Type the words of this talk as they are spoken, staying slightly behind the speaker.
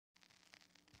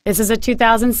This is a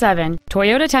 2007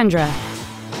 Toyota Tundra.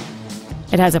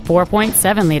 It has a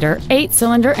 4.7-liter,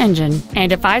 8-cylinder engine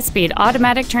and a 5-speed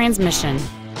automatic transmission.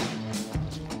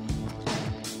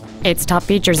 Its top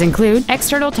features include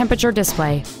external temperature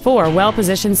display, 4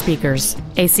 well-positioned speakers,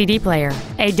 a CD player,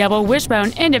 a double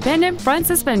wishbone independent front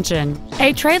suspension,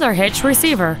 a trailer hitch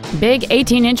receiver, big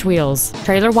 18-inch wheels,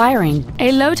 trailer wiring,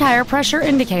 a low tire pressure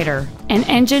indicator, an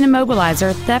engine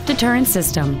immobilizer theft deterrent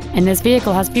system, and this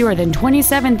vehicle has fewer than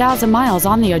 27,000 miles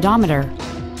on the odometer.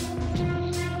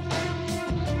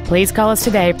 Please call us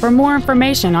today for more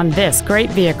information on this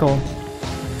great vehicle.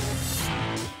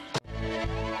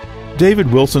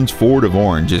 David Wilson's Ford of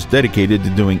Orange is dedicated to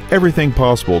doing everything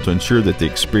possible to ensure that the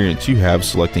experience you have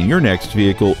selecting your next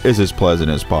vehicle is as pleasant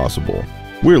as possible.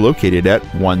 We're located at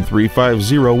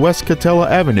 1350 West Katella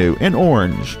Avenue in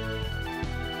Orange.